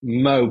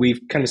Mo,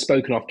 we've kind of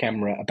spoken off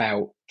camera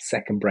about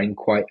second brain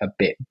quite a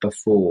bit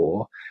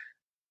before.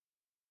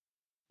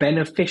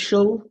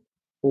 Beneficial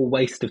or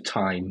waste of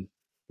time?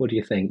 What do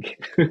you think?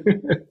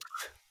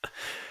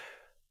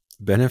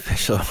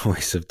 Beneficial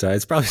waste of time.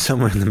 It's probably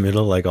somewhere in the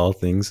middle, like all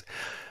things.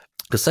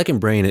 The second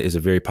brain is a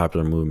very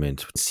popular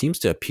movement. It seems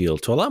to appeal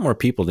to a lot more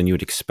people than you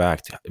would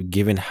expect,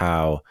 given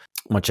how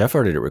much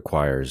effort it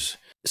requires.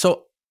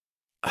 So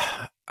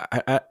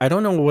I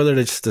don't know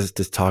whether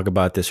to talk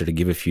about this or to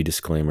give a few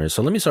disclaimers.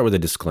 So let me start with the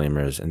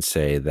disclaimers and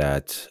say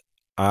that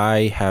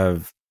I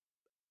have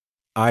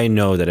I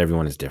know that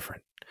everyone is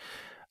different.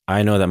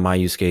 I know that my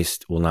use case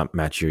will not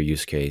match your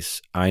use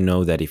case. I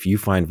know that if you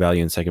find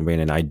value in second brain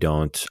and I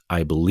don't,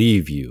 I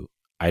believe you.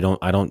 I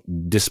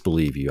don't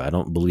disbelieve you. I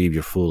don't believe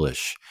you're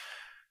foolish.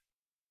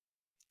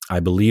 I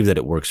believe that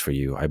it works for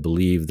you. I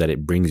believe that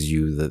it brings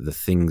you the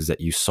things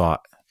that you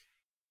sought.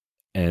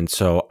 And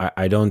so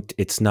I don't,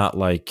 it's not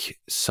like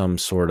some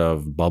sort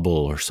of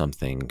bubble or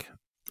something.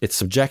 It's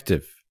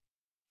subjective.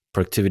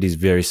 Productivity is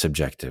very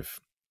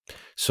subjective.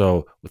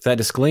 So, with that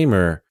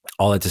disclaimer,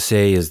 all I have to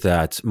say is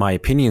that my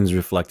opinions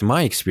reflect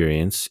my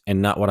experience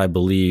and not what I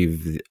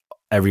believe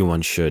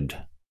everyone should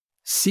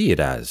see it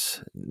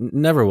as.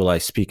 Never will I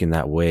speak in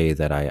that way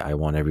that I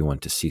want everyone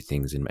to see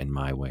things in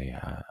my way.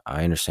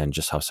 I understand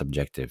just how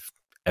subjective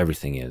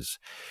everything is.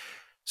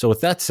 So,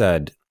 with that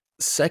said,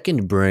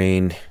 second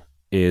brain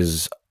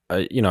is,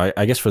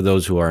 I guess for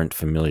those who aren't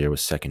familiar with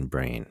second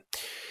brain,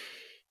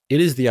 it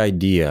is the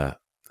idea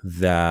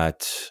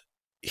that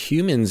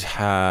humans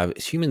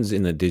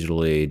in the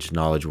digital age,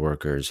 knowledge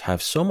workers,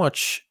 have so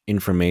much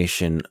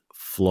information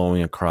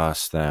flowing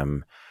across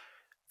them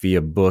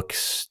via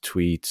books,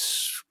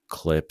 tweets,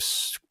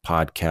 clips,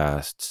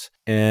 podcasts.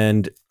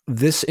 And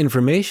this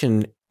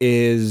information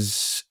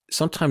is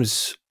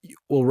sometimes,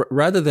 well,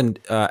 rather than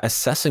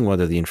assessing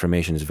whether the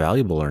information is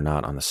valuable or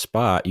not on the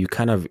spot, you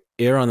kind of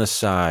err on the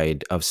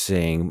side of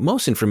saying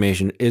most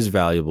information is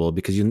valuable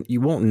because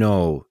you won't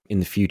know in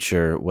the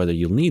future whether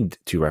you'll need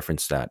to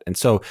reference that. And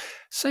so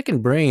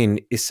second brain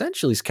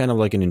essentially is kind of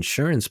like an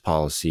insurance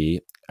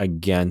policy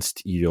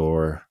against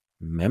your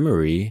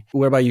memory,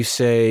 whereby you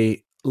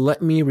say,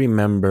 let me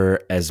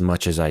remember as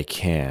much as I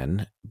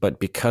can, but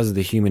because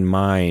the human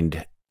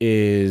mind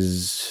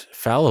is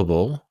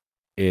fallible,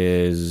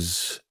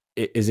 is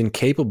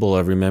incapable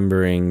of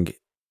remembering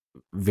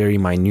very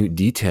minute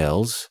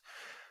details,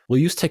 we'll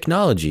use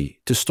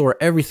technology to store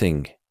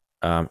everything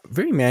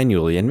very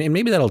manually, and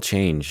maybe that'll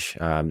change.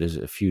 There's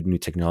a few new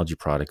technology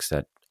products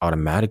that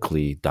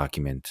automatically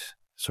document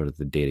sort of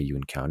the data you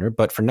encounter.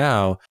 But for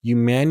now, you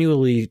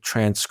manually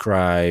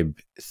transcribe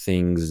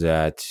things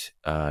that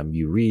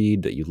you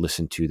read, that you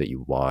listen to, that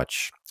you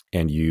watch,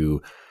 and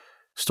you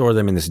store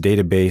them in this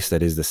database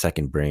that is the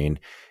second brain.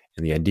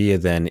 And the idea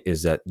then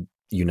is that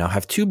you now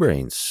have two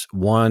brains,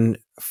 one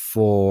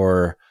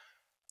for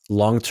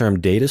long-term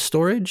data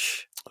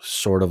storage,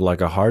 sort of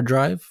like a hard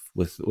drive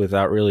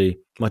without really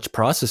much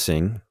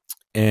processing.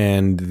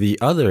 And the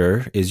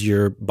other is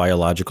your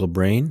biological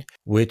brain,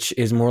 which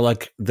is more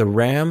like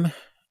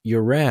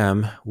your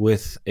RAM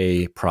with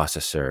a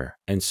processor.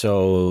 And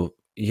so,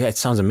 yeah, it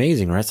sounds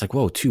amazing, right? It's like,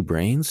 whoa, two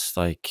brains?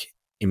 Like,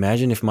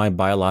 imagine if my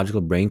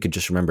biological brain could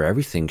just remember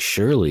everything.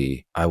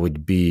 Surely I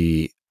would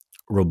be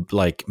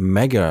like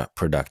mega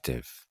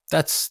productive.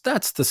 That's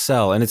the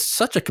sell, and it's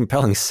such a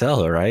compelling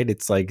sell, right?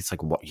 It's like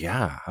what?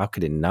 Yeah, how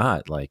could it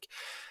not? Like,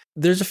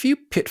 there's a few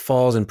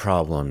pitfalls and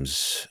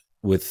problems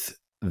with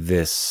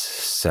this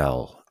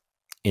sell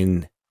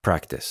in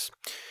practice.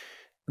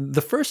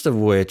 The first of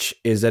which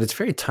is that it's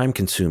very time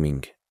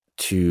consuming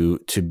to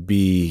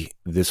be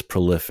this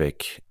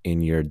prolific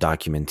in your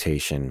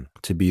documentation,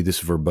 to be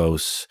this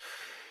verbose.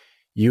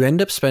 You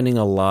end up spending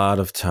a lot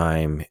of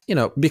time,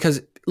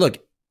 because look,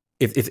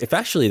 if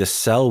actually the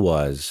sell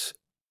was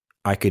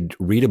I could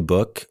read a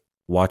book,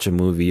 watch a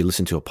movie,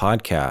 listen to a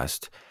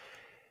podcast,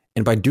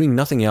 and by doing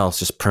nothing else,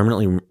 just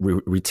permanently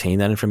retain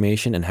that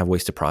information and have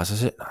ways to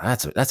process it.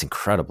 That's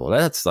incredible.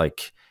 That's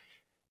like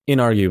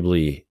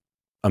inarguably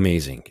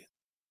amazing.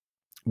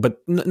 But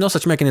no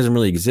such mechanism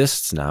really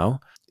exists now.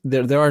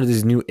 There are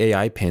these new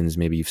AI pins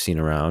maybe you've seen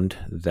around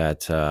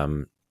that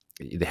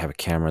they have a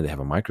camera, they have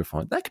a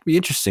microphone. That could be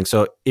interesting.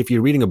 So if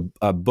you're reading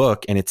a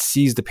book and it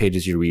sees the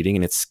pages you're reading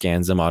and it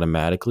scans them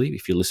automatically,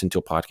 if you listen to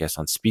a podcast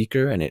on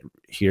speaker and it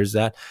hears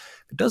that,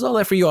 it does all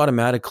that for you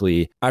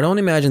automatically. I don't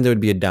imagine there would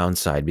be a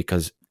downside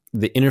because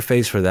the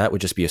interface for that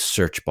would just be a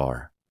search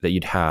bar that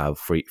you'd have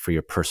for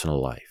your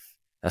personal life.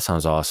 That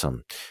sounds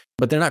awesome.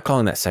 But they're not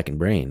calling that second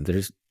brain.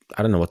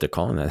 I don't know what they're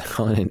calling that. They're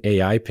calling it an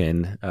AI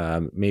pin.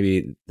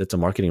 Maybe that's a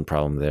marketing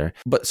problem there.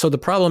 But so the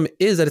problem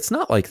is that it's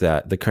not like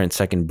that. The current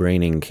second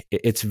braining,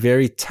 it's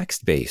very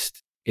text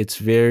based. It's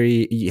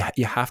very,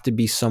 you have to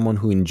be someone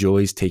who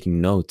enjoys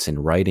taking notes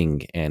and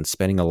writing and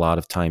spending a lot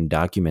of time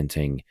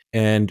documenting.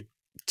 And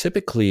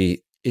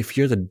typically, if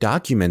you're the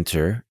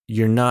documenter,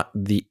 you're not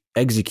the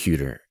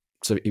executor.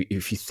 So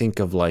if you think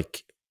of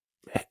like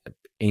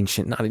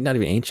ancient, not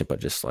even ancient, but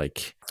just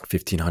like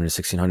 1500,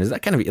 1600s,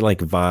 that kind of like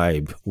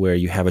vibe where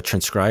you have a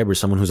transcriber,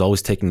 someone who's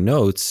always taking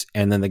notes,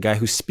 and then the guy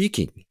who's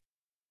speaking,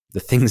 the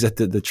things that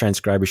the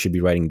transcriber should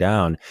be writing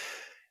down.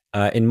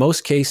 In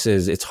most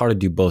cases, it's hard to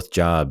do both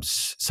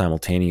jobs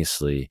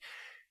simultaneously.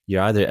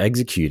 You're either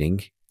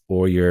executing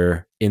or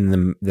you're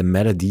in the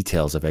meta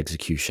details of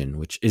execution,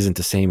 which isn't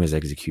the same as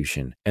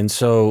execution. And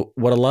so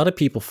what a lot of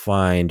people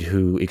find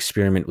who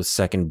experiment with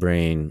second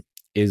brain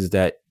is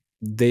that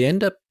they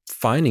end up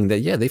finding that,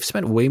 yeah, they've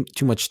spent way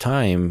too much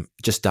time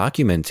just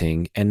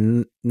documenting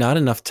and not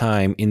enough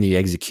time in the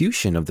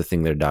execution of the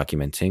thing they're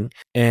documenting.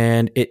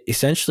 And it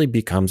essentially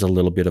becomes a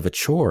little bit of a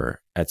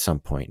chore at some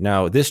point.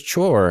 Now, this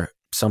chore,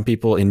 some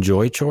people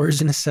enjoy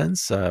chores in a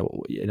sense.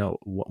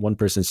 One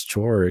person's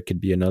chore, it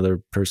could be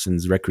another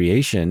person's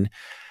recreation.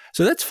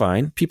 So that's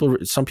fine.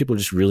 Some people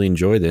just really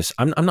enjoy this.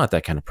 I'm not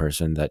that kind of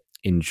person that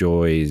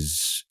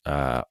enjoys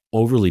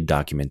overly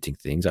documenting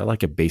things. I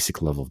like a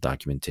basic level of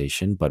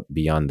documentation, but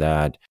beyond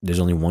that, there's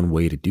only one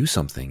way to do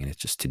something, and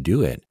it's just to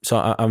do it.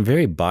 So I'm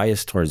very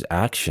biased towards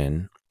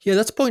action. Yeah,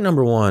 that's point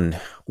number one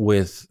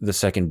with the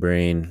second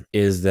brain,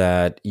 is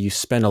that you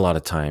spend a lot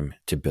of time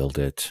to build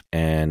it,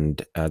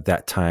 and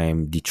that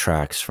time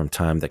detracts from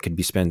time that could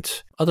be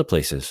spent other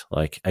places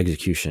like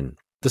execution.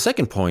 The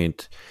second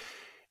point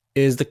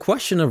is the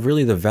question of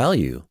really the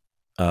value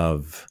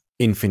of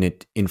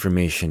infinite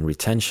information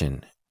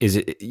retention. Is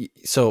it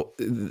so?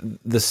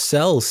 The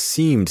cell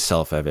seemed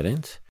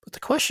self-evident, but the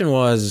question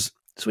was,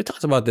 so we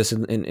talked about this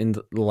in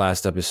the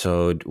last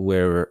episode,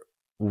 where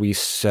we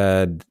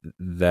said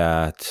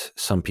that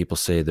some people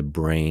say the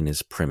brain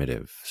is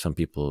primitive. Some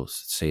people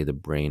say the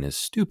brain is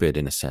stupid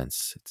in a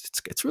sense.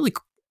 It's really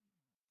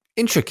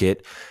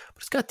intricate,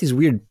 but it's got these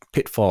weird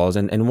pitfalls.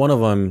 And one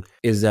of them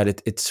is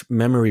that its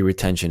memory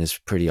retention is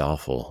pretty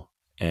awful.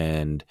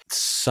 And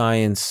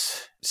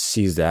science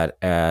sees that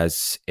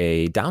as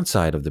a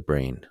downside of the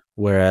brain.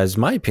 Whereas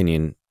my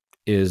opinion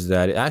is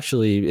that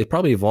it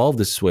probably evolved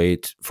this way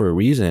for a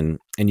reason.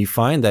 And you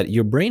find that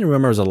your brain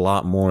remembers a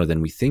lot more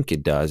than we think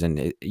it does.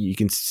 And you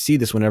can see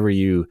this whenever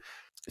you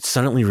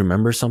suddenly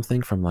remember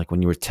something from like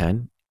when you were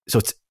 10. So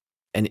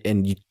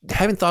and you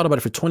haven't thought about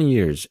it for 20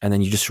 years. And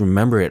then you just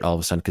remember it all of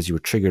a sudden because you were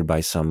triggered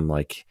by some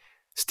like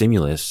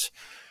stimulus.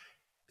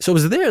 So it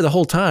was there the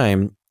whole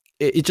time.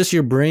 It just,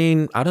 your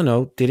brain, I don't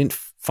know, didn't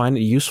find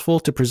it useful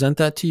to present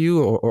that to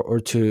you or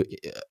to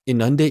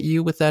inundate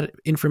you with that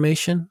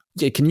information.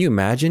 Yeah, can you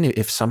imagine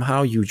if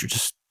somehow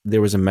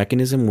there was a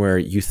mechanism where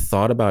you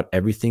thought about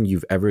everything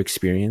you've ever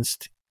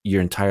experienced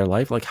your entire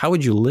life? Like, how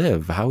would you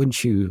live? How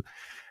would you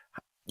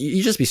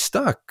just be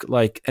stuck?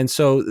 Like, and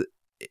so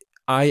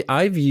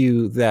I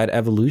view that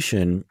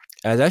evolution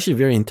as actually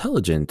very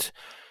intelligent,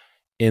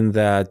 in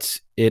that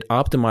it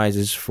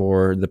optimizes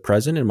for the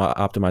present and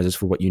optimizes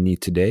for what you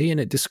need today, and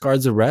it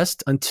discards the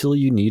rest until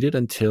you need it,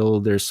 until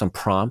there's some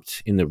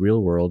prompt in the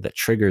real world that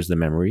triggers the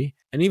memory.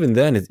 And even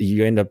then,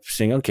 you end up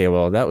saying, okay,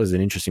 well, that was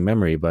an interesting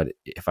memory, but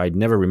if I'd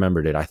never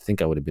remembered it, I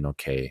think I would have been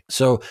okay.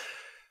 So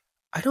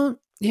I don't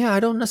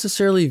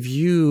necessarily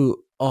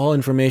view all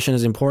information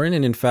as important.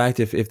 And in fact,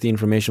 if the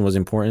information was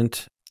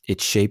important,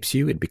 it shapes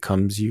you, it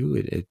becomes you,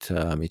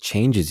 it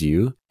changes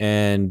you.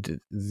 And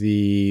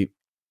the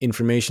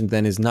information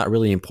then is not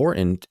really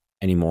important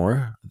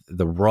anymore.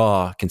 The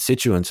raw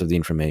constituents of the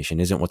information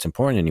isn't what's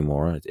important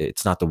anymore.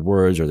 It's not the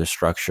words or the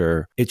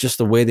structure. It's just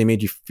the way they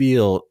made you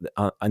feel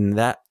in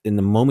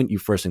the moment you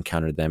first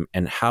encountered them,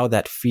 and how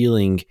that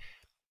feeling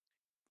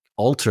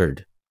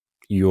altered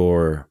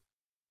your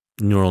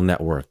neural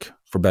network,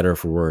 for better or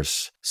for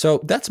worse. So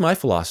that's my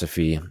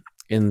philosophy,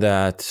 in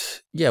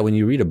that, yeah, when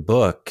you read a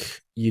book,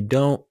 you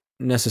don't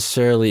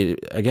necessarily,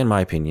 again,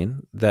 my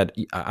opinion, that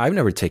I've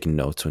never taken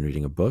notes when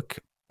reading a book,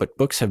 but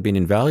books have been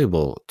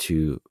invaluable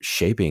to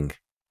shaping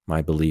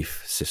my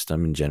belief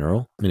system in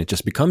general. I mean, it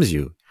just becomes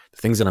you.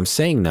 The things that I'm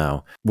saying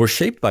now were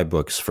shaped by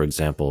books, for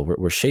example.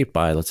 We're shaped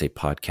by, let's say,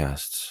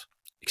 podcasts,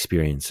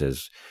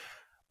 experiences.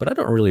 But I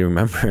don't really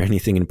remember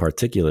anything in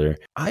particular.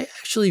 I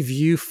actually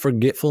view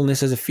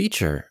forgetfulness as a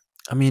feature.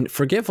 I mean,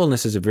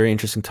 forgetfulness is a very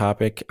interesting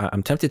topic.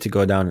 I'm tempted to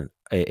go down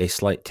a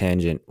slight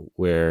tangent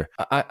where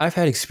I've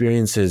had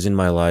experiences in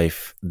my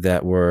life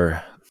that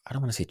were, I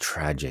don't want to say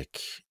tragic,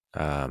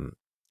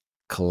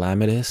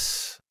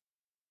 calamitous.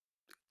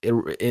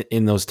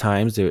 In those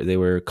times, they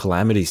were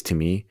calamities to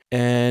me.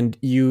 And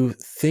you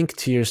think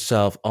to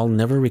yourself, I'll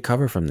never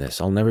recover from this.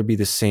 I'll never be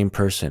the same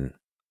person.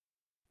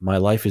 My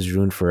life is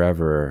ruined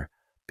forever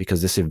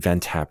because this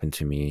event happened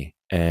to me,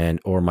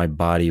 or my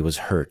body was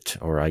hurt,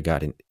 or I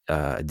got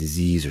a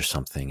disease or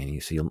something. And you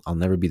say, I'll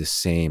never be the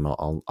same.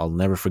 I'll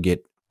never forget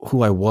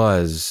who I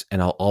was,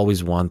 and I'll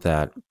always want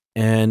that.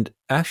 And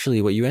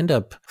actually, what you end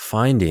up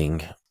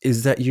finding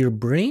is that your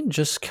brain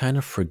just kind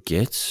of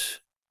forgets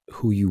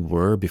who you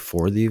were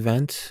before the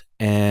event,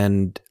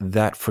 and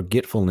that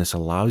forgetfulness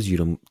allows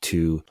you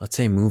to let's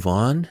say, move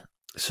on.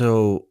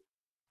 So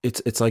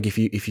it's like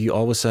if you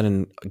all of a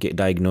sudden get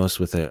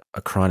diagnosed with a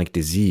chronic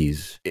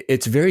disease,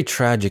 it's very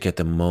tragic at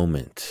the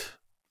moment,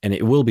 and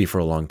it will be for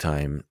a long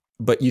time.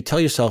 But you tell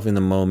yourself in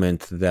the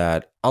moment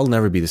that I'll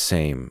never be the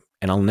same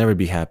and I'll never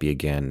be happy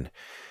again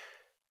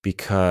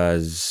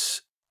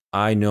because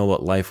I know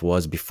what life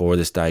was before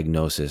this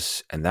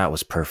diagnosis, and that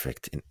was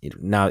perfect. And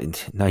now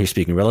you're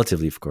speaking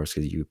relatively, of course,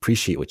 because you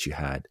appreciate what you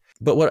had.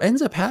 But what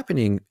ends up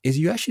happening is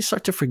you actually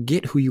start to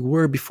forget who you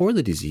were before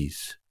the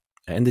disease.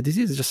 And the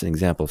disease is just an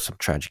example of some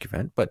tragic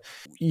event, but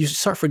you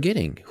start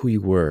forgetting who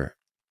you were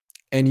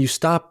and you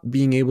stop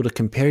being able to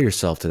compare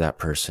yourself to that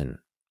person.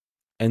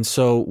 And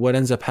so what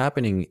ends up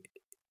happening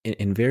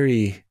in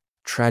very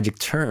tragic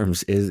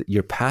terms is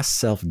your past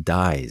self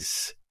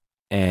dies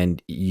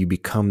and you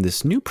become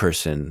this new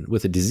person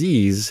with a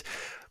disease,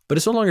 but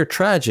it's no longer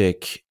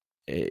tragic.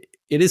 It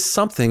is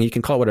something, you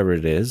can call it whatever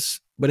it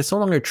is, but it's no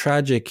longer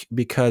tragic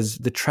because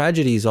the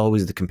tragedy is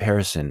always the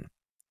comparison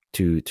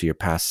to your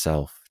past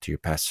self, to your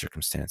past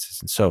circumstances.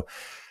 And so,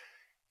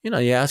 you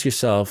ask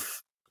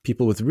yourself,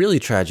 people with really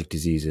tragic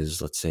diseases,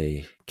 let's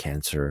say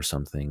cancer or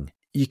something,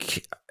 you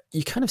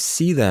kind of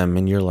see them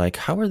and you're like,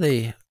 how are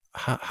they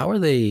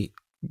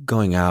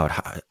going out?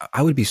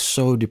 I would be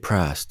so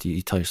depressed.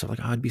 You tell yourself, like,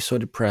 oh, I'd be so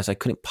depressed. I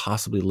couldn't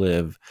possibly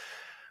live.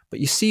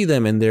 But you see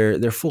them and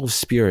they're full of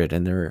spirit,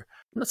 and I'm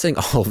not saying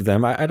all of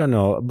them. I don't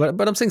know,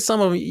 but I'm saying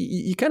some of them.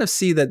 You kind of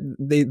see that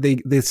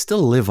they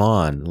still live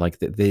on, like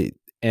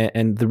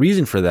and the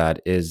reason for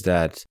that is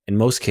that in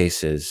most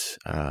cases,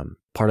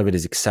 part of it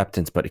is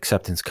acceptance, but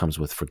acceptance comes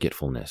with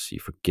forgetfulness. You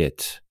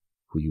forget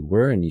who you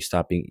were, and you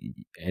stop being,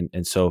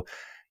 and so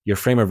your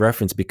frame of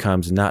reference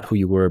becomes not who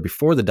you were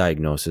before the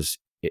diagnosis.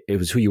 It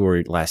was who you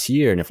were last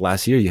year. And if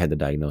last year you had the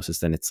diagnosis,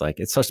 then it's like,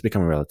 it starts to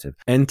become a relative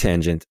and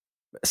tangent.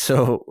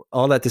 So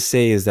all that to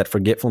say is that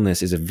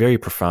forgetfulness is a very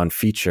profound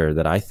feature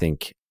that I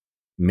think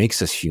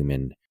makes us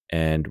human.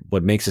 And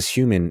what makes us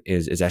human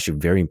is actually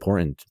very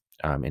important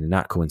and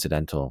not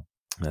coincidental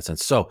in that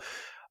sense. So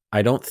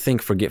I don't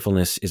think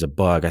forgetfulness is a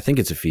bug. I think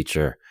it's a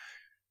feature.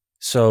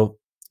 So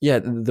yeah,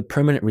 the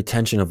permanent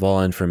retention of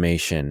all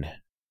information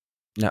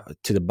now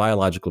to the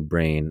biological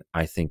brain,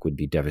 I think would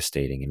be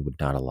devastating and would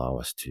not allow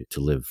us to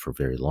live for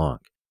very long.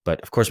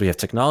 But of course, we have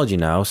technology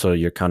now. So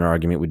your counter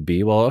argument would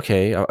be, well,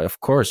 okay, of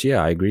course,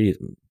 yeah, I agree.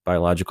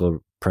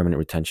 Biological permanent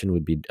retention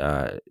would be,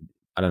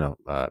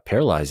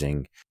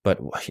 paralyzing. But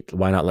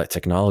why not let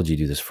technology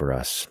do this for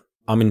us?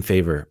 I'm in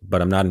favor,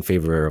 but I'm not in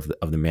favor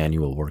of the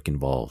manual work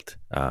involved.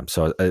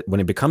 So when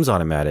it becomes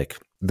automatic,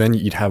 then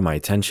you'd have my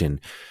attention.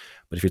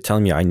 But if you're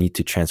telling me I need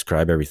to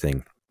transcribe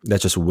everything,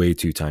 that's just way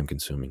too time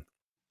consuming.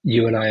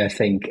 You and I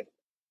think,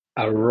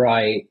 are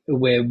right.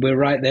 We're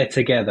right there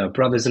together,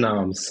 brothers in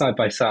arms, side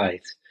by side.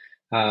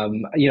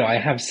 I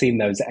have seen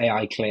those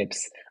AI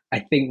clips. I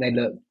think they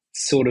look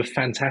sort of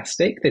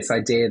fantastic. This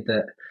idea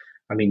that,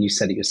 I mean, you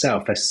said it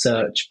yourself, a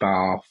search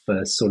bar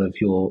for sort of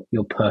your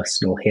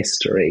personal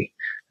history,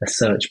 a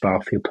search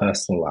bar for your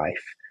personal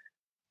life.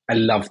 I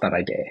love that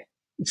idea.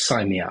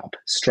 Sign me up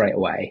straight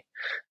away.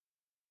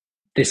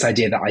 This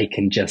idea that I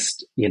can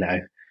just,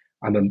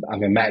 I'm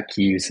a Mac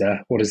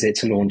user. What is it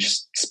to launch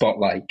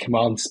Spotlight?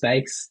 Command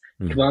space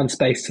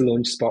to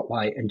launch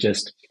Spotlight and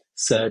just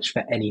search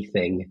for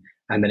anything.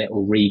 And then it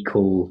will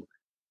recall,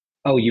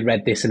 oh, you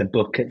read this in a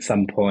book at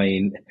some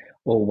point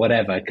or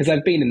whatever. Because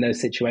I've been in those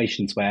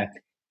situations where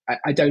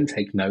I don't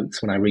take notes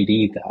when I read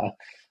either.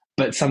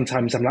 But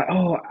sometimes I'm like,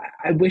 oh,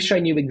 I wish I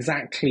knew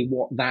exactly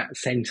what that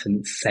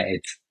sentence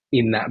said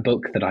in that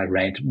book that I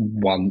read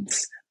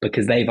once,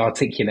 because they've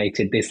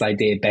articulated this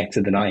idea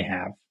better than I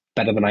have.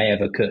 Better than I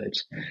ever could.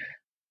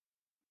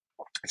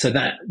 So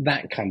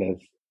that kind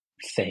of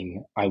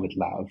thing I would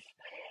love.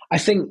 I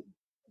think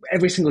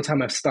every single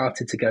time I've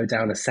started to go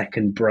down a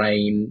second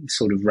brain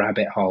sort of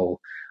rabbit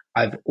hole,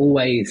 I've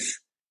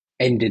always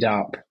ended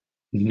up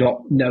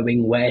not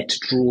knowing where to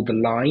draw the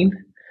line,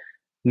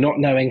 not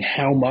knowing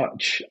how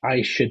much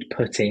I should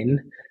put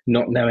in,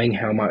 not knowing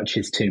how much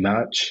is too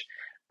much,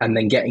 and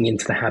then getting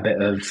into the habit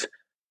of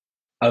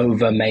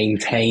over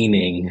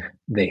maintaining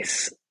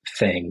this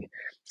thing.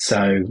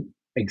 So,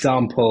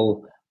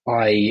 example,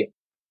 I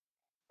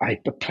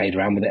played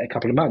around with it a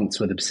couple of months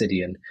with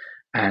Obsidian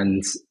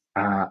and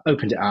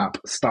opened it up,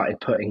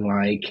 started putting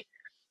like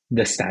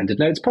the Standard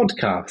Notes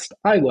podcast.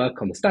 I work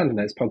on the Standard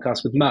Notes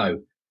podcast with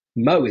Mo.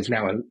 Mo is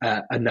now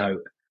a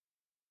note.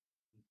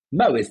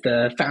 Mo is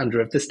the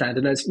founder of the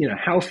Standard Notes.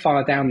 How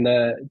far down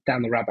the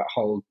rabbit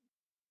hole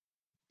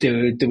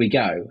do we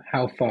go?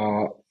 How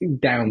far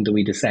down do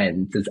we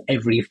descend? Does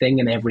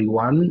everything and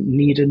everyone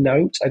need a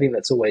note? I think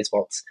that's always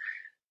what's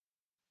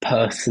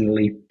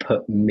personally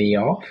put me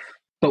off.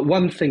 But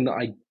one thing that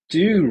I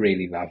do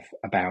really love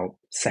about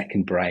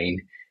Second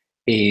Brain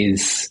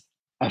is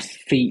a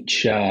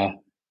feature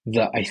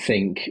that I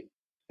think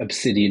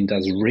Obsidian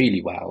does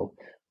really well,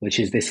 which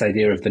is this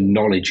idea of the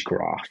knowledge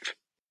graph.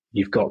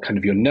 You've got kind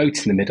of your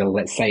notes in the middle.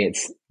 Let's say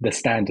it's the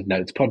Standard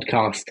Notes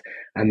podcast,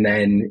 and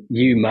then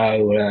you,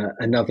 Mo,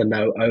 another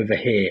note over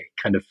here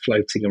kind of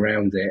floating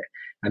around it.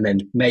 And then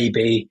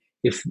maybe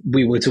if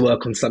we were to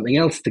work on something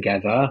else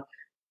together,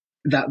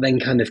 that then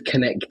kind of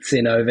connects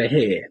in over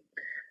here.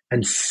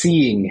 And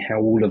seeing how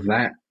all of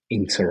that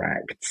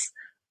interacts,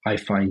 I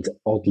find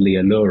oddly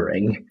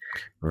alluring.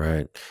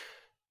 Right.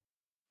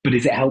 But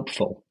is it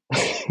helpful?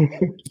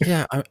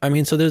 Yeah, I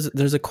mean, so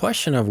there's a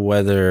question of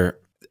whether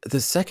the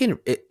second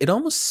it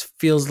almost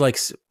feels like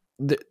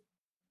the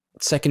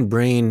second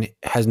brain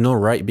has no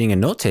right being a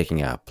note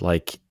taking app.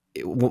 Like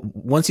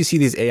once you see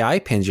these AI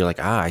pins, you're like,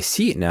 I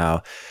see it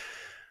now.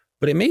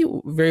 But it may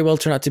very well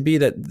turn out to be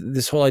that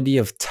this whole idea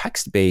of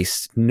text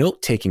based,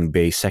 note taking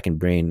based second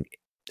brain,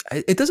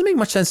 it doesn't make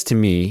much sense to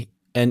me.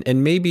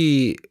 And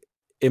maybe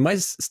it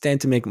might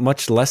stand to make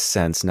much less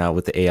sense now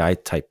with the AI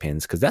type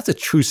pins, because that's a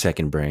true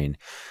second brain.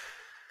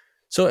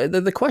 So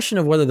the question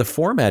of whether the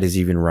format is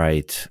even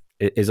right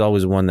is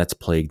always one that's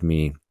plagued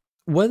me.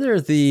 Whether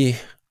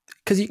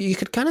because you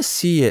could kind of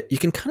see it, you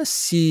can kind of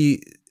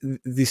see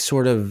the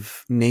sort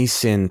of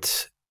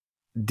nascent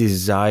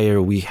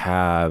desire we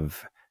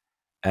have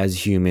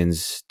as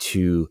humans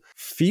to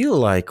feel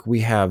like we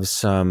have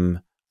some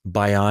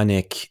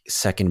bionic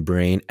second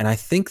brain. And I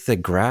think the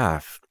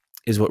graph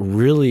is what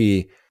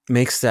really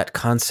makes that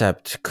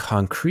concept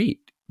concrete,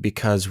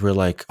 because we're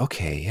like,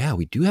 okay, yeah,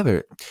 we do have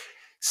a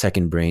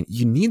second brain.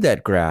 You need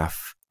that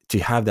graph to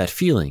have that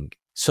feeling.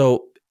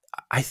 So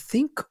I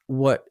think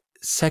what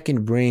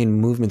second brain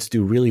movements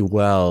do really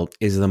well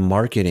is the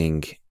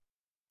marketing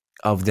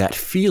of that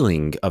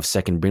feeling of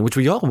second brain, which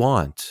we all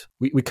want.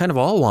 We kind of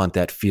all want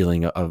that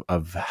feeling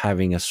of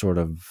having a sort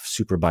of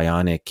super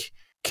bionic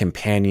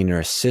companion or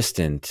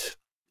assistant.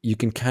 You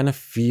can kind of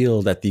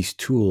feel that these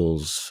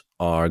tools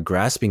are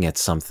grasping at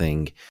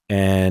something.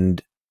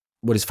 And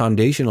what is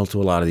foundational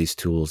to a lot of these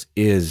tools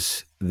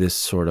is this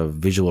sort of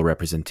visual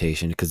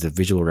representation, because the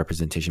visual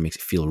representation makes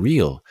it feel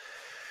real.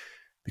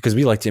 Because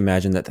we like to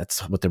imagine that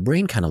that's what the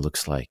brain kind of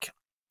looks like.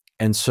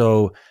 And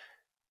so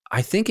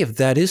I think if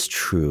that is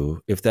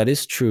true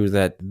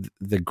that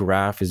the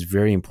graph is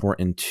very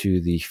important to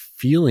the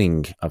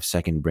feeling of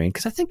second brain,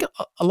 because I think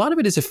a lot of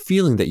it is a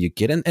feeling that you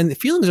get, and the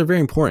feelings are very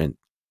important.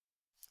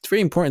 It's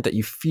very important that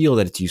you feel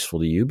that it's useful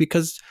to you,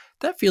 because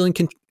that feeling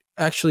can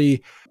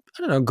actually,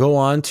 I don't know, go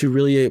on to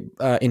really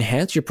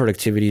enhance your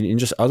productivity in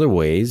just other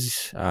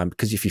ways.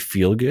 Because if you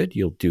feel good,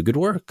 you'll do good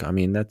work. I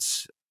mean,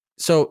 that's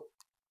so.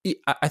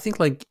 I think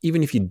like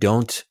even if you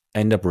don't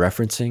end up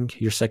referencing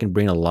your second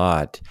brain a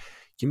lot,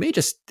 you may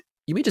just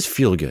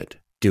feel good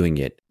doing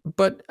it.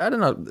 But I don't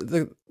know,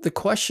 the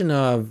question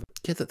of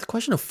the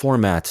question of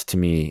format to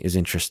me is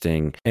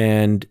interesting,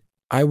 and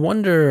I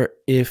wonder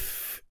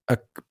if a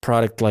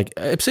product like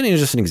Obsidian is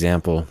just an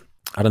example.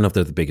 I don't know if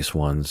they're the biggest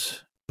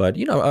ones, but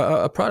you know,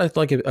 a product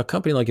like a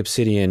company like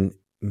Obsidian,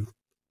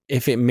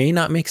 if it may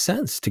not make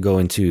sense to go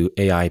into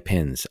AI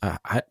pins,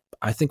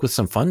 I think with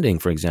some funding,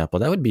 for example,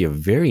 that would be a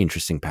very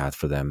interesting path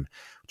for them,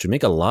 which would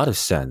make a lot of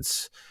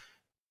sense,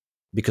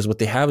 because what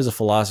they have is a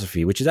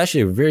philosophy, which is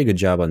actually a very good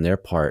job on their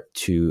part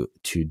to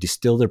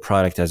distill their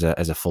product as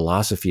a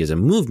philosophy, as a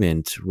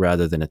movement,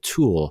 rather than a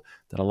tool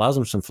that allows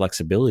them some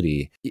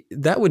flexibility.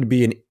 That would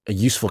be a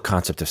useful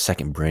concept of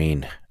second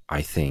brain,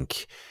 I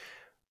think.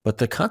 But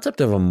the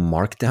concept of a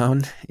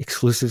markdown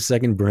exclusive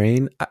second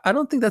brain, I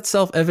don't think that's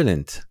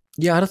self-evident.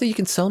 Yeah, I don't think you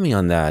can sell me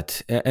on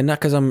that, and not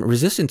because I'm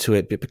resistant to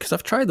it, but because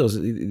I've tried I've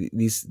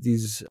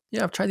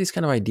tried these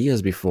kind of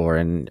ideas before,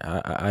 and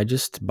I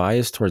just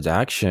bias towards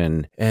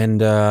action. And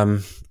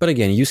but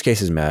again, use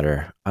cases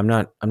matter. I'm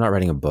not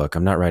writing a book.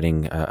 I'm not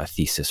writing a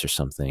thesis or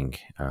something.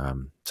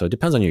 So it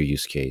depends on your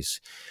use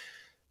case.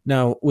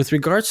 Now, with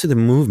regards to the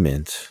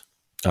movement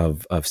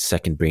of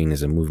second brain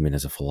as a movement,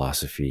 as a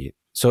philosophy,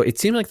 so it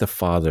seemed like the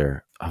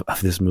father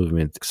of this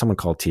movement, someone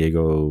called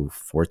Tiago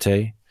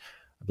Forte,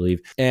 I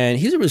believe. And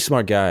he's a really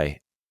smart guy.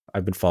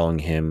 I've been following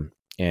him,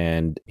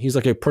 and he's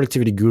like a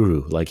productivity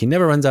guru. Like, he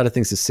never runs out of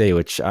things to say,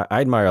 which I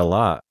admire a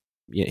lot.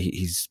 Yeah,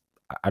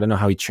 I don't know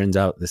how he churns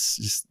out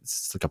it's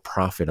like a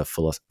prophet of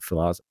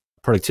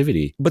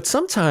productivity. But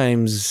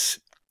sometimes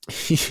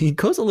he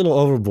goes a little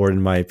overboard,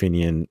 in my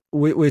opinion,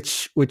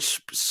 which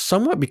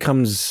somewhat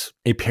becomes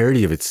a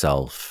parody of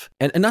itself.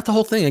 And not the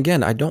whole thing.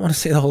 Again, I don't want to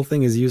say the whole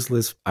thing is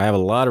useless. I have a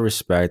lot of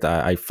respect.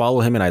 I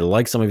follow him, and I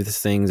like some of his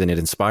things, and it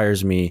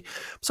inspires me.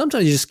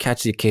 Sometimes you just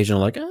catch the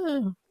occasional, like,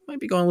 might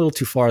be going a little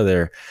too far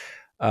there.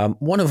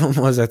 One of them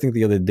was, I think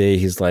the other day,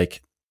 he's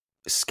like,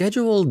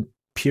 schedule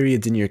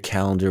periods in your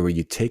calendar where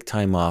you take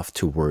time off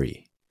to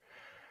worry.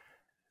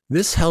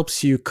 This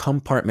helps you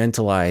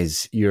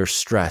compartmentalize your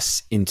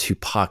stress into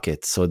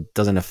pockets so it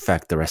doesn't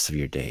affect the rest of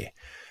your day.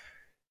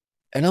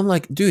 And I'm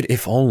like, dude,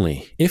 if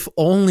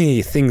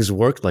only things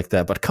worked like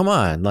that. But come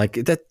on, like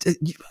that,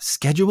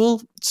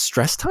 schedule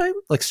stress time,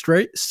 like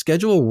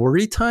schedule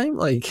worry time.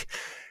 Like,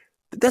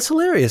 that's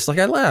hilarious. Like,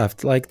 I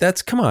laughed. Like,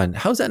 come on.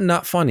 How's that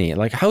not funny?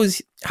 Like, how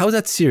is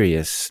that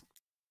serious?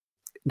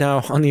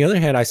 Now, on the other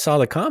hand, I saw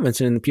the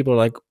comments and people are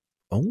like,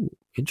 oh,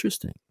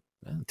 interesting.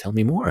 Tell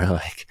me more.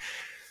 Like,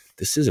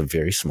 this is a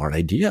very smart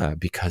idea,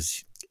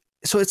 because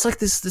so it's like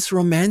this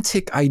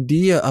romantic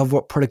idea of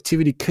what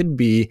productivity could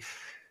be,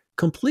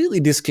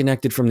 completely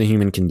disconnected from the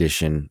human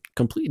condition,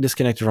 completely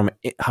disconnected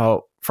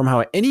from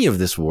how any of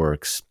this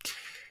works.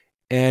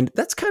 And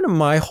that's kind of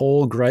my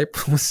whole gripe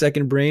with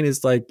Second Brain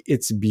is like,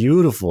 it's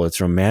beautiful,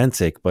 it's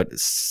romantic, but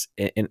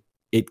and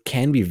it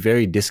can be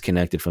very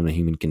disconnected from the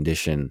human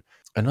condition.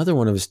 Another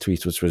one of his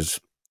tweets, which was,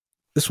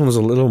 this one was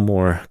a little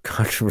more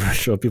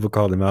controversial. People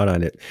called him out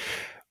on it.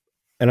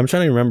 And I'm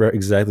trying to remember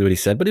exactly what he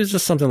said, but it was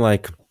just something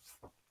like,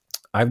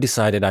 I've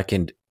decided I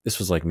can, this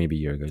was like maybe a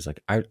year ago. He's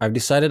like, I've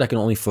decided I can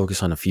only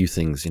focus on a few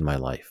things in my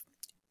life.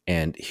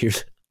 And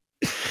here's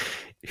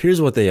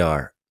what they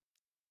are.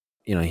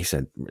 You know, he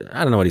said,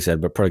 I don't know what he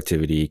said, but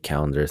productivity,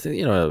 calendar,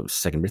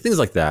 second, things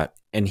like that.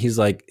 And he's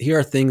like, here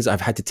are things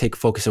I've had to take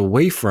focus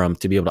away from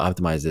to be able to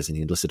optimize this. And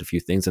he listed a few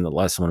things. And the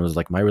last one was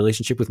like my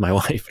relationship with my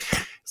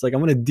wife. It's like,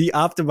 I'm going to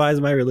de-optimize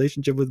my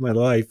relationship with my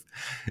wife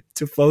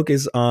to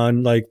focus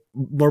on like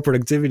more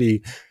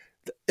productivity.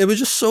 It was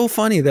just so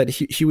funny that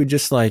he would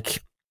just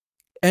like,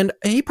 and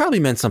he probably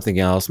meant something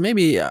else.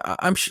 Maybe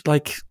I'm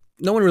like,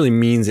 no one really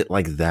means it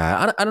like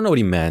that. I don't know what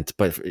he meant,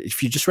 but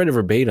if you just read it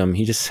verbatim,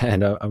 he just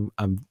said,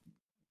 I'm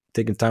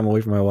taking time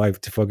away from my wife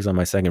to focus on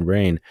my second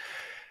brain.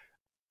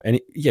 And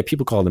yeah,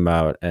 people called him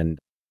out, and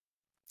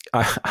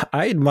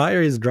I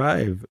admire his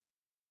drive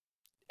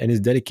and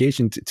his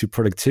dedication to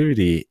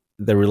productivity,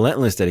 the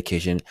relentless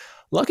dedication.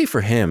 Lucky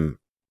for him,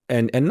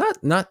 and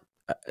not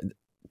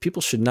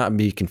people should not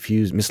be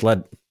confused,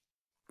 misled.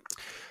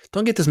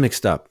 Don't get this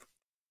mixed up.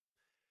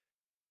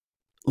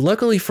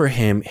 Luckily for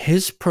him,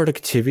 his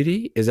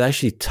productivity is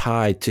actually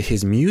tied to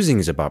his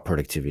musings about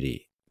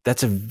productivity.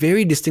 That's a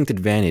very distinct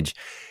advantage.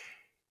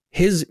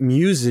 His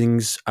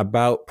musings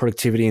about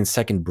productivity and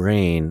second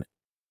brain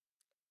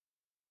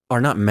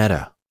are not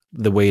meta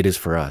the way it is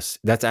for us.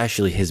 That's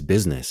actually his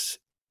business.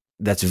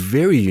 That's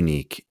very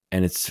unique,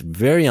 and it's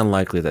very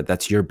unlikely that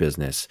that's your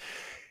business.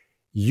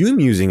 You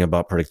musing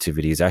about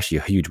productivity is actually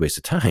a huge waste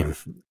of time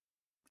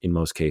in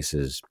most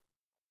cases.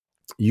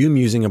 You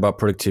musing about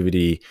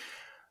productivity,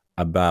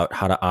 about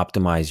how to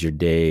optimize your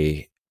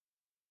day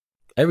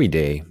every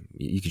day,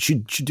 you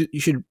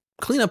should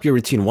clean up your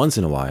routine once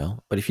in a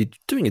while. But if you're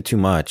doing it too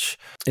much,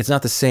 it's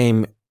not the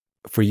same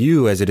for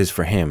you as it is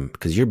for him,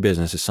 because your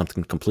business is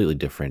something completely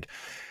different.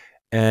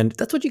 And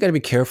that's what you got to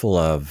be careful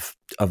of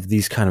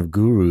these kind of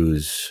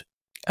gurus.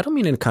 I don't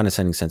mean in a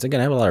condescending sense. Again,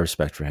 I have a lot of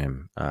respect for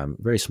him.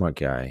 Very smart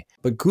guy.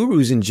 But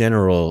gurus in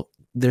general,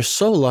 they're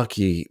so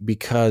lucky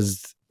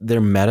because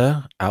their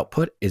meta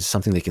output is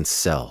something they can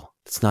sell.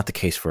 It's not the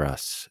case for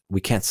us.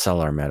 We can't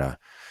sell our meta.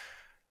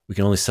 We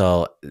can only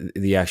sell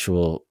the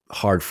actual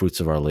hard fruits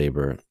of our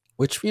labor,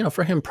 which,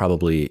 for him,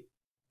 probably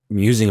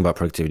musing about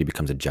productivity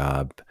becomes a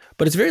job.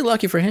 But it's very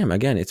lucky for him.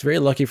 Again, it's very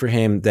lucky for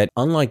him that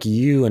unlike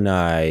you and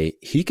I,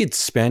 he could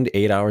spend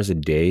 8 hours a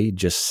day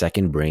just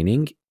second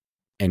braining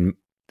and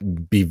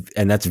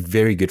that's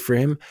very good for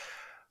him.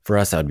 For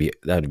us, that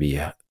would be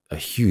a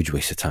huge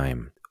waste of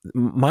time.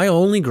 My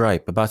only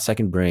gripe about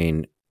second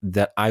brain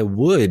that I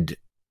would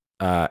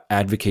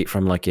advocate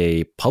from like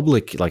a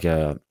public, like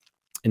a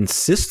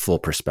insistful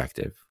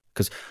perspective,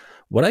 because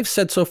what I've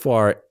said so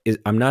far is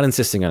I'm not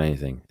insisting on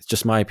anything. It's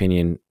just my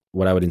opinion,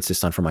 what I would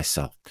insist on for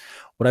myself.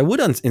 What I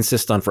would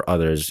insist on for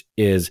others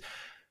is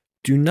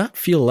do not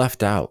feel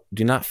left out.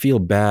 Do not feel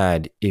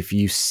bad if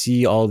you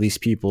see all these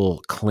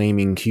people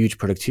claiming huge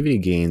productivity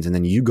gains and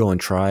then you go and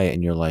try it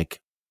and you're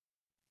like,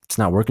 it's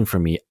not working for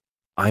me.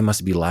 I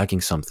must be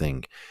lacking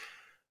something.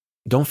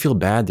 Don't feel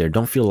bad there.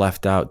 Don't feel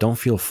left out. Don't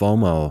feel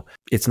FOMO.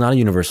 It's not a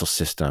universal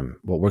system.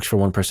 What works for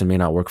one person may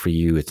not work for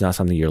you. It's not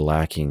something you're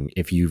lacking.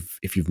 If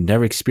you've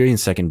never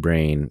experienced second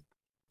brain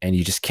and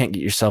you just can't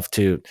get yourself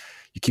to,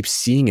 you keep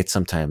seeing it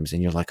sometimes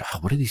and you're like, oh,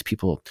 what are these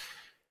people?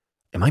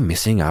 Am I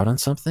missing out on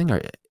something?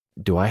 Or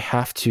do I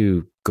have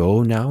to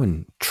go now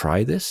and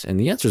try this? And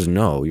the answer is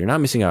no. You're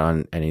not missing out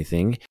on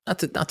anything. Not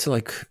to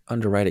like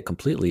underwrite it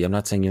completely. I'm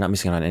not saying you're not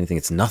missing out on anything.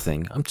 It's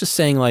nothing. I'm just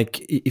saying, like,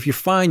 if you're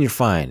fine, you're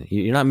fine.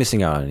 You're not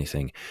missing out on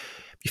anything.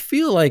 If you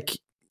feel like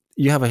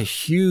you have a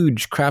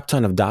huge crap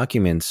ton of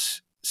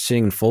documents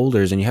sitting in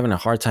folders and you're having a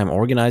hard time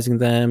organizing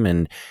them,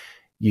 and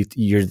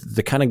you're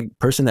the kind of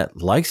person that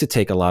likes to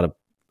take a lot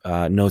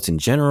of notes in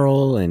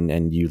general,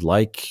 and you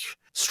like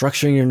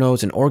structuring your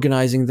notes and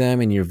organizing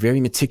them, and you're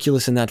very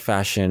meticulous in that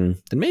fashion,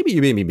 then maybe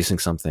you may be missing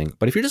something.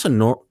 But if you're just I don't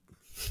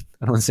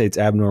want to say it's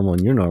abnormal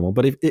and you're normal,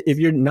 but if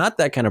you're not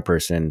that kind of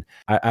person,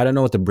 I don't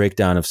know what the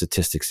breakdown of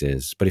statistics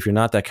is, but if you're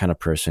not that kind of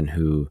person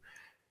who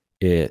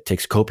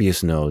takes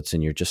copious notes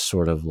and you're just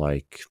sort of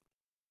like,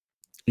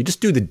 you just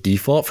do the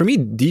default. For me,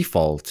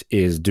 default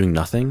is doing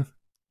nothing.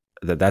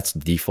 That's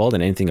default,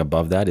 and anything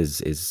above that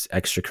is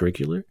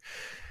extracurricular.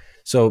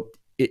 So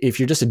if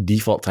you're just a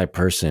default type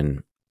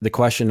person, the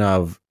question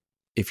of,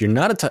 if you're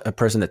not a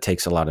person that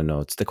takes a lot of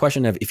notes, the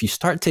question of, if you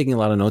start taking a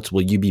lot of notes,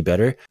 will you be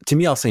better? To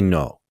me, I'll say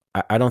no.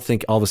 I don't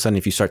think all of a sudden,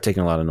 if you start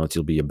taking a lot of notes,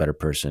 you'll be a better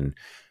person.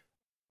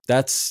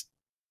 That's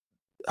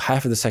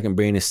half of the second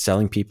brain, is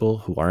selling people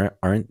who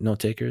aren't note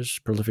takers,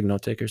 prolific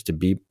note takers, to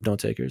be note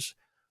takers.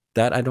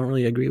 That I don't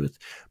really agree with.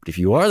 But if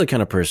you are the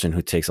kind of person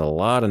who takes a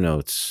lot of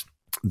notes,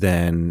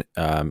 then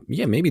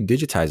maybe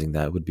digitizing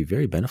that would be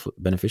very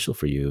beneficial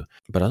for you.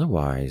 But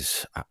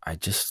otherwise, I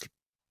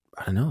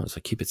don't know. It's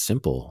like, keep it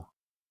simple.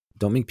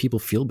 Don't make people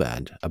feel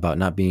bad about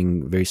not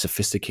being very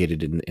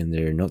sophisticated in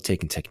their note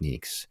taking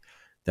techniques.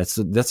 That's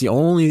the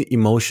only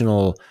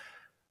emotional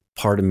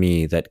part of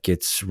me that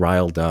gets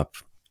riled up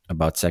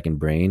about Second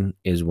Brain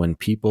is when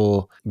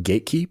people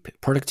gatekeep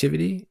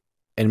productivity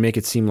and make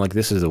it seem like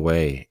this is the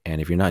way, and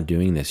if you're not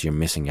doing this, you're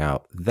missing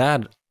out.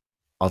 That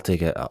I'll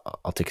take a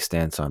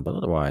stance on, but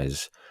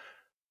otherwise,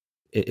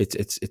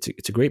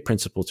 it's a great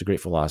principle. It's a great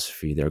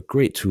philosophy. They're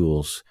great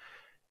tools,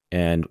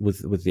 and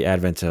with the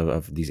advent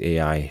of these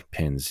AI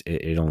pins,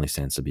 it only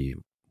stands to be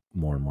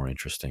more and more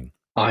interesting.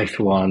 I,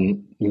 for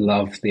one,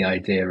 love the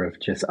idea of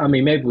just, I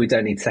mean, maybe we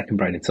don't need second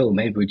brain at all.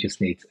 Maybe we just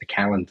need a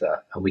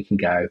calendar and we can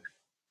go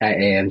 8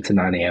 a.m. to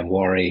 9 a.m.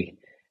 worry,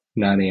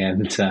 9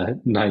 a.m. to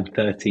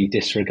 9:30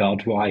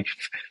 disregard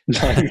wife,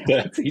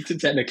 9:30 to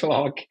 10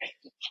 o'clock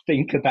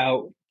think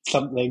about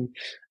something.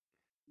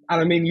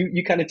 And I mean,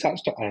 you kind of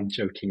touched on, I'm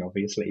joking,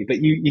 obviously, but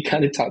you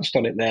kind of touched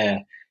on it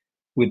there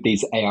with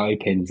these AI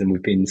pins, and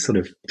we've been sort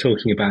of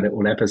talking about it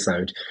all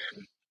episode.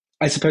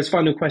 I suppose,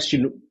 final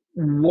question,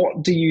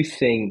 what do you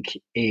think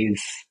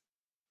is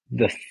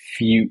the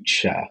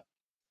future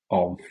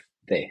of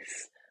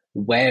this?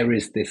 Where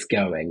is this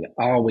going?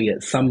 Are we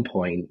at some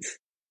point,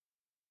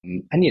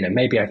 and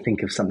maybe I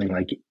think of something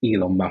like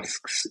Elon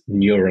Musk's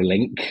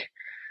Neuralink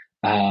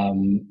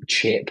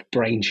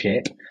brain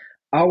chip.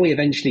 Are we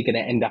eventually going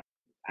to end up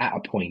at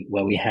a point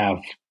where we have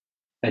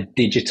a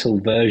digital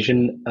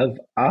version of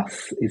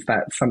us? Is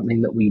that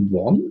something that we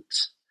want?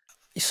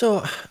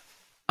 So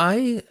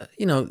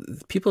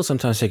people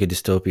sometimes take a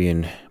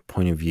dystopian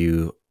point of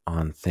view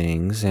on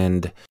things.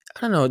 And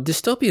I don't know,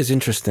 dystopia is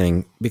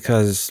interesting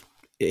because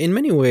in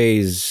many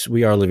ways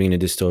we are living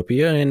in a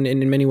dystopia. And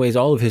in many ways,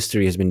 all of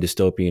history has been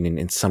dystopian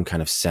in some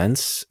kind of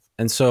sense.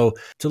 And so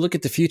to look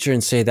at the future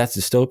and say that's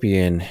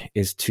dystopian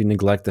is to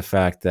neglect the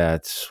fact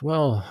that,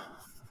 well,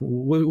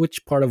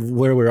 which part of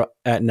where we're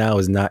at now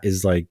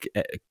is like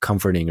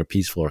comforting or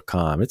peaceful or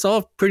calm. It's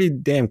all pretty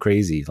damn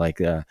crazy. Like,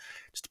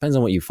 just depends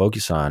on what you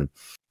focus on.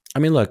 I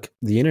mean, look,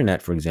 the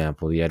internet, for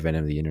example, the advent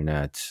of the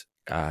internet,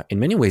 in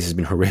many ways has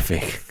been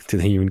horrific to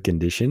the human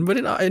condition, but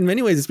in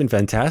many ways it's been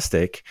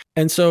fantastic.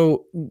 And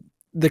so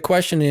the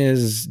question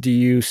is, do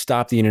you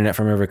stop the internet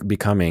from ever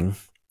becoming?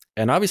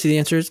 And obviously the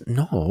answer is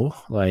no.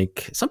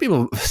 Like, some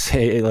people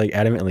say, like,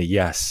 adamantly,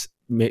 yes,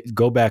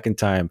 go back in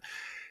time.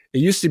 It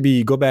used to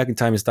be go back in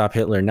time and stop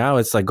Hitler. Now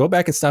it's like go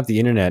back and stop the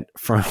internet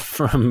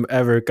from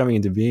ever coming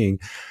into being.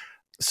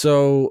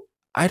 So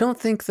I don't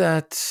think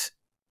that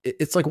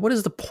it's like, what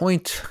is the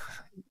point?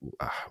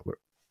 I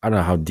don't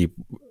know how deep.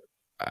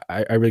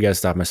 I really got to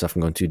stop myself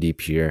from going too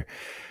deep here,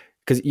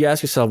 because you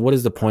ask yourself, what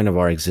is the point of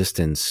our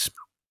existence?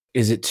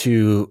 Is it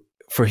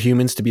for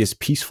humans to be as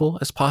peaceful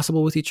as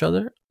possible with each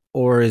other,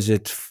 or is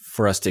it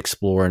for us to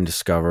explore and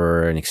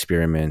discover and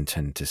experiment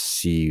and to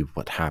see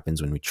what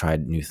happens when we try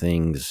new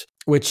things?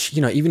 Which,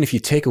 even if you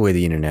take away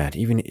the internet,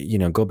 even,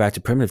 go back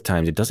to primitive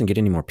times, it doesn't get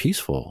any more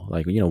peaceful.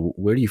 Like,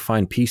 where do you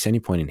find peace any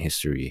point in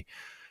history?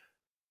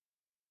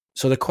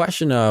 So the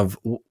question of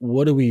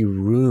what do we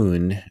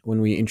ruin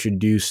when we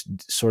introduce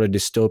sort of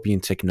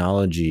dystopian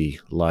technology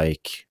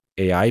like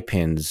AI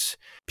pins,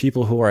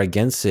 people who are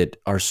against it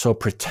are so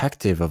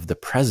protective of the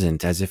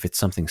present as if it's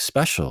something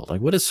special.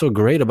 Like, what is so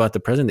great about the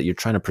present that you're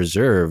trying to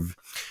preserve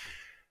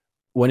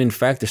when in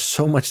fact there's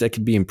so much that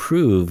could be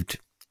improved?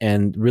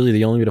 And really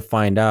the only way to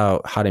find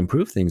out how to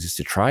improve things is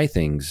to try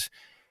things.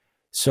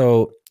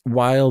 So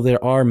while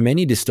there are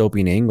many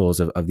dystopian angles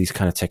of these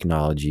kind of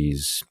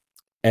technologies,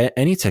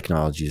 any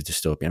technology is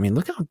dystopian. I mean,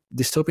 look how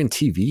dystopian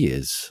TV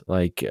is.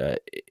 Like,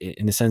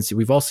 in a sense,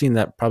 we've all seen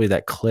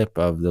that clip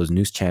of those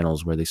news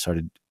channels where they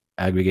started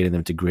aggregating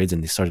them to grids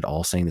and they started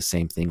all saying the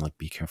same thing, like,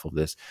 be careful of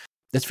this.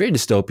 That's very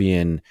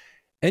dystopian.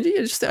 And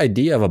just the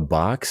idea of a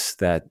box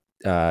that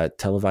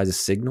televises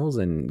signals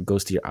and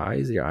goes to your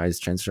eyes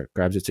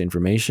transcribes it to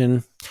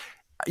information.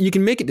 You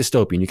can make it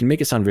dystopian. You can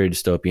make it sound very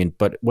dystopian,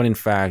 but when in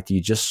fact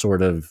you just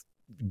sort of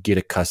get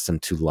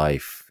accustomed to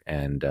life,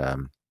 and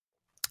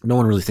no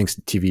one really thinks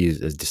TV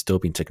is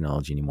dystopian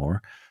technology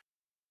anymore.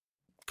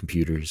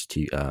 Computers,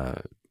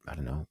 I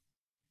don't know,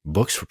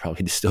 books were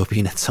probably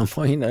dystopian at some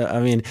point.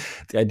 I mean,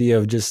 the idea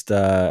of just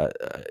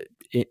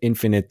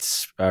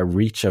infinite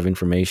reach of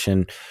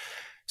information.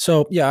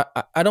 So yeah,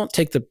 I don't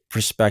take the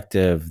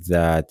perspective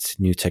that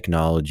new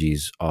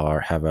technologies they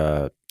have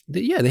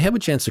a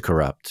chance to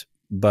corrupt,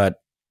 but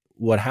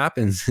what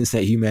happens is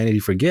that humanity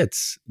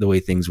forgets the way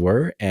things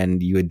were,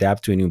 and you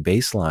adapt to a new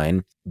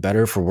baseline,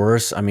 better for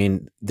worse. I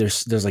mean,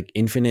 there's like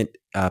infinite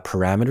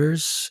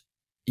parameters.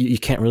 You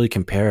can't really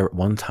compare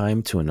one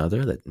time to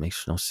another. That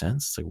makes no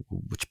sense. Like,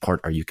 which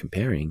part are you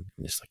comparing?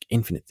 There's like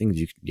infinite things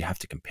you have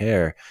to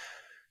compare.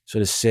 So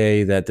to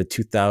say that the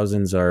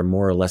 2000s are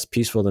more or less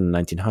peaceful than the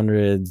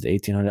 1900s, the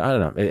 1800s, I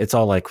don't know. It's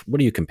all like,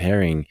 what are you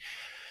comparing?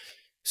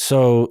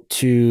 So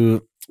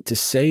to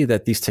say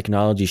that these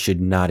technologies should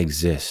not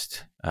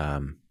exist,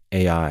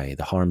 AI,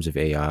 the harms of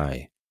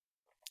AI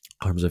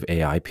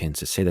pins,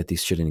 to say that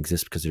these shouldn't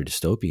exist because they're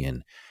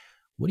dystopian.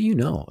 What do you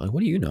know? Like, what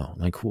do you know?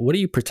 Like, what are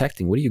you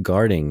protecting? What are you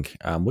guarding?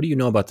 What do you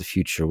know about the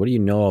future? What do you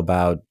know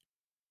about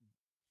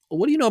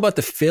what do you know about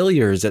the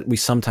failures that we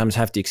sometimes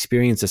have to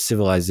experience as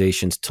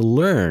civilizations to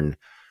learn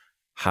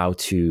how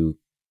to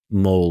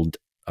mold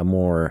a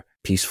more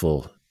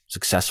peaceful,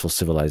 successful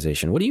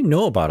civilization? What do you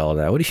know about all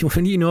that? What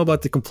do you know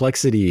about the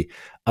complexity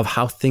of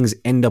how things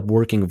end up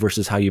working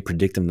versus how you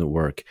predict them to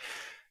work?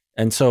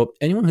 And so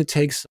anyone who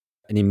takes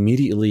an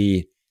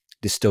immediately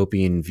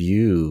dystopian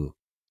view,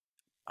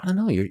 I don't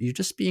know, you're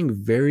just being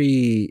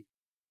very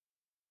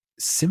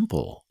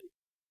simple.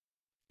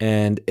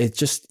 And it's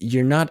just,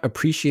 you're not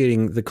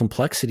appreciating the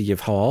complexity of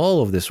how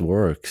all of this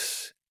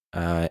works.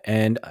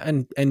 And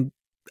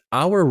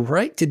our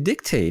right to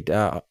dictate,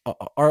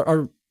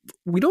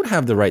 we don't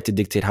have the right to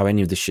dictate how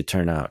any of this should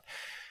turn out,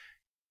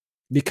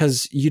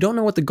 because you don't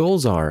know what the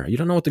goals are. You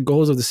don't know what the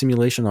goals of the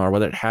simulation are,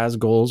 whether it has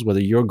goals,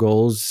 whether your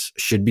goals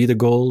should be the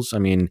goals. I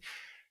mean,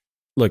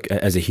 look,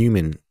 as a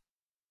human,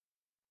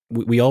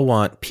 we all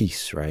want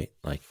peace, right?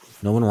 Like,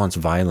 no one wants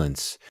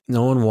violence.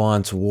 No one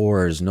wants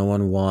wars. No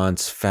one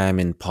wants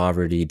famine,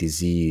 poverty,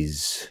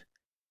 disease.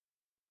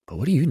 But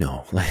what do you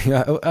know? Like,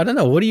 I don't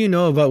know. What do you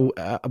know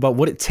about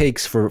what it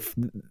takes for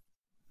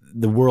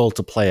the world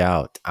to play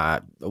out?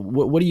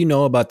 What do you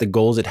know about the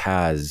goals it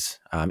has?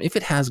 If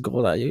it has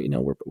goals,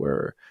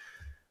 we're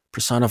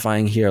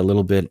personifying here a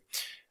little bit.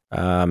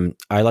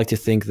 I like to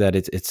think that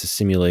it's a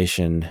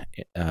simulation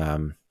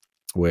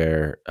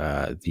where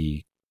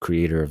the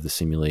creator of the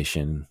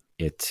simulation,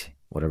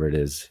 whatever it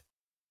is,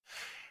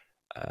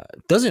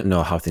 doesn't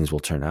know how things will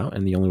turn out,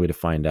 and the only way to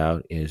find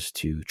out is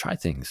to try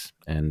things.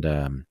 And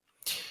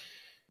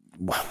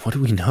what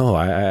do we know?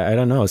 I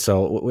don't know.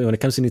 So when it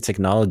comes to new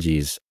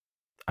technologies,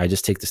 I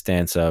just take the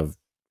stance of,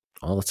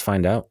 well, let's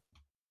find out.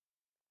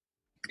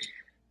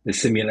 The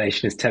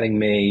simulation is telling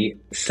me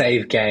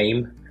save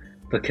game,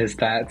 because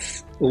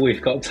that's all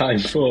we've got time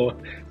for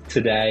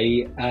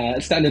today.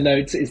 Standard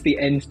Notes is the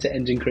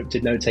end-to-end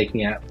encrypted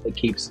note-taking app that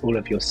keeps all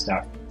of your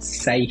stuff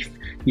safe.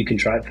 You can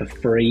try it for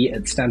free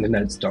at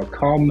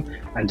standardnotes.com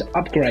and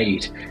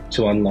upgrade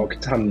to unlock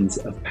tons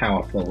of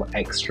powerful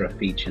extra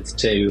features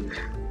too.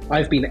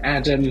 I've been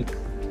Adam,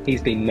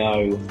 he's been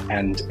No,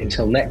 and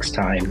until next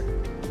time,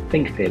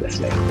 think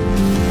fearlessly.